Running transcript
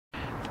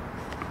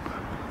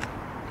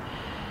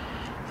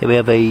Here we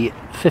have a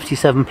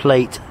 57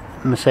 plate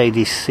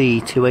Mercedes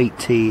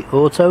C280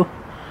 auto,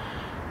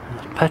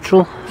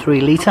 petrol,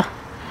 3 litre.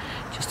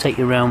 Just take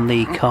you around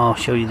the car,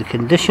 show you the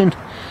condition,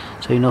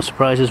 so you're no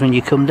surprises when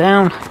you come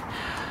down.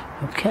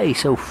 Okay,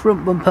 so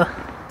front bumper,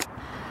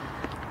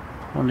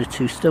 1 or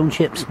 2 stone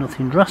chips,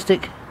 nothing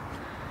drastic,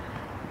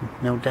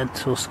 no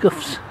dents or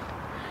scuffs.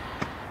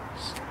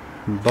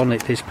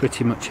 Bonnet is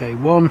pretty much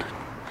A1,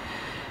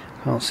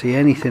 can't see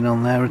anything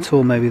on there at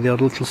all, maybe the odd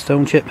little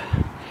stone chip.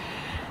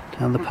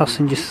 Down the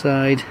passenger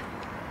side,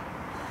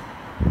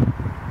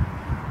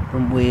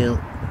 front wheel,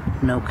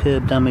 no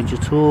curb damage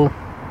at all,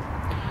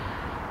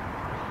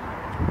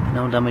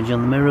 no damage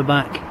on the mirror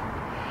back,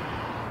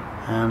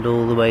 and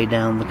all the way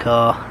down the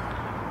car.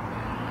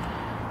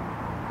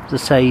 As I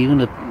say, you're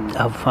going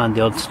to find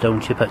the odd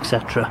stone chip,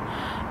 etc.,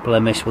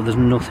 blemish, but there's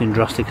nothing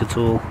drastic at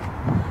all.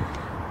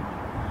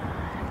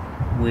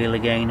 Wheel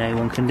again,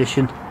 A1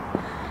 condition.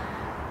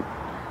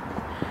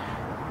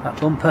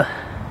 Back bumper,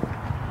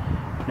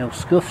 no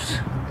scuffs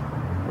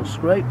or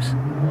scrapes,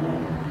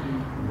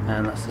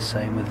 and that's the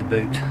same with the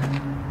boot.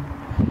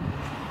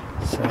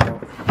 So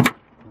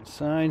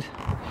inside,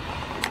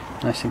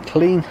 nice and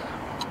clean.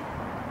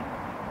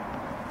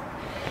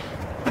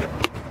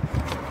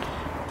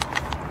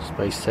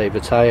 Space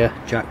saver tyre,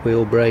 jack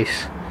wheel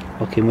brace,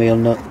 locking wheel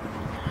nut.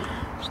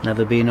 It's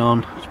never been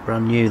on, it's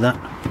brand new that.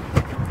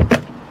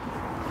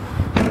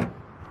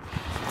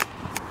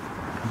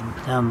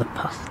 Down the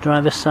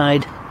driver's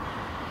side,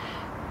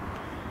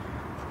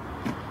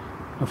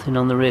 nothing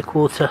on the rear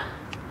quarter,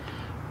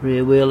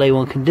 rear wheel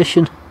A1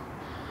 condition,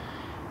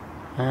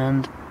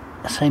 and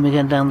same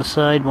again down the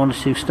side, 1 or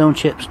 2 stone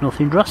chips,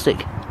 nothing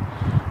drastic.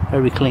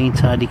 Very clean,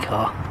 tidy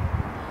car,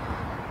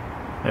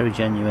 very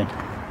genuine.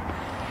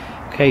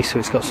 Okay, so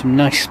it's got some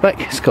nice spec.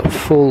 It's got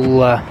full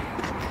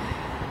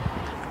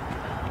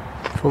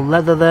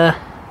leather there,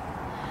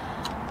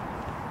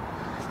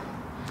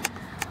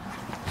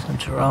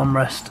 centre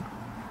armrest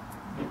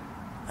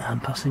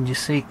and passenger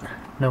seat,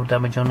 no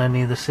damage on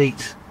any of the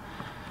seats.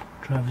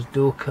 Driver's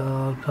door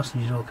card,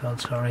 passenger door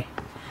card, sorry,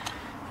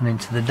 and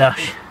into the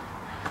dash.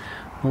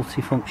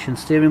 Multi-function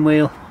steering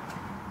wheel,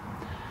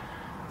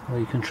 all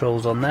your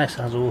controls on this,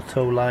 has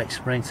auto lights,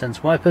 rain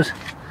sense wipers,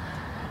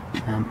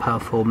 and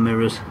powerful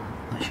mirrors.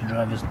 That's your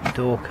driver's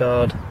door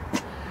card.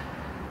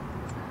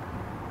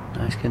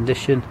 Nice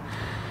condition.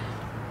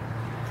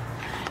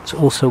 It's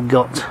also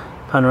got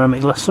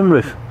panoramic glass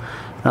sunroof.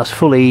 That's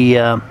fully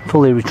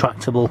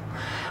retractable,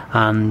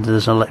 and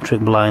there's an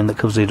electric blind that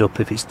covers it up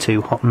if it's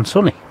too hot and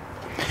sunny.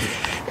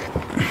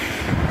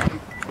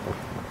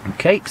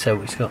 Okay,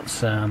 so it's got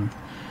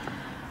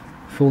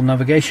full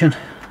navigation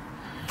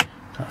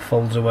that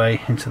folds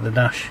away into the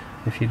dash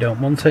if you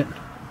don't want it.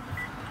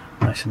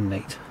 Nice and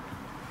neat.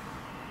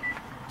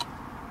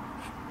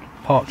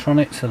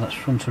 Parktronic, so that's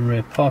front and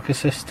rear park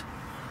assist.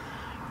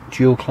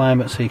 Dual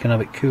climate, so you can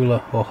have it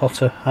cooler or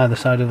hotter either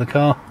side of the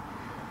car.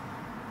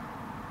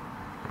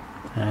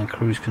 And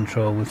cruise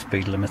control with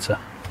speed limiter.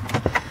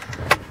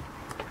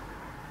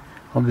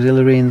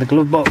 Auxiliary in the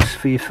glove box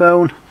for your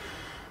phone.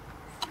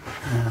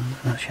 And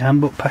that's your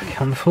handbook pack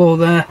on the floor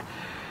there.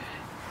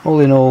 All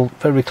in all,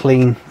 very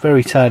clean,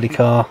 very tidy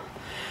car.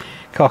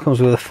 Car comes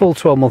with a full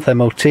 12-month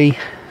MOT.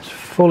 It's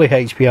fully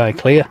HPI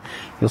clear.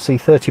 You'll see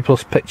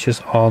 30+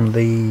 pictures on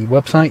the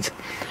website.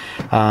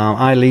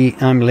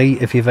 I'm Lee.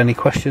 If you have any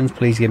questions,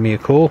 please give me a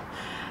call.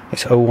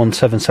 It's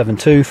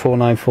 01772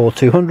 494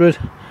 200.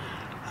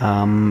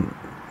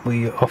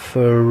 We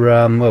offer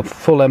well,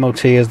 full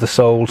MOT as the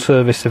sole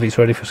service if it's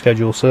ready for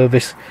scheduled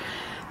service.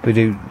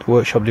 The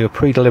workshop do a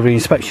pre-delivery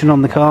inspection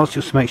on the cars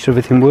just to make sure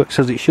everything works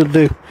as it should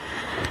do,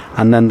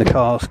 and then the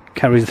car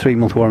carries a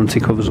 3-month warranty,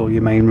 covers all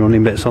your main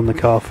running bits on the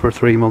car for a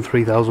 3-month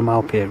 3,000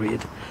 mile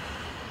period.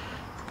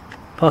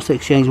 Part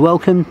exchange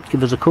welcome,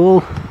 give us a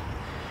call.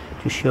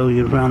 Just show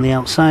you around the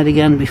outside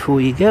again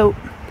before you go.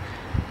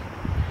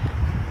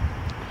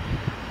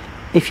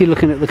 If you're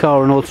looking at the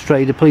car on Auto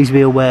Trader, please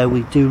be aware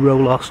we do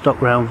roll our stock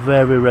round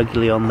very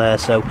regularly on there,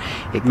 so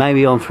it may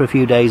be on for a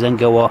few days and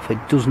go off. It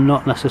does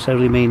not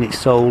necessarily mean it's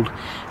sold.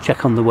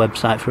 Check on the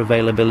website for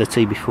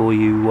availability before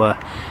you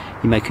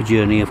make a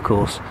journey, of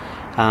course.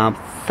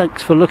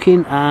 Thanks for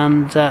looking,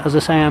 and as I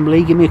say, I'm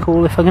Lee. Give me a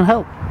call if I can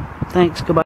help. Thanks, goodbye.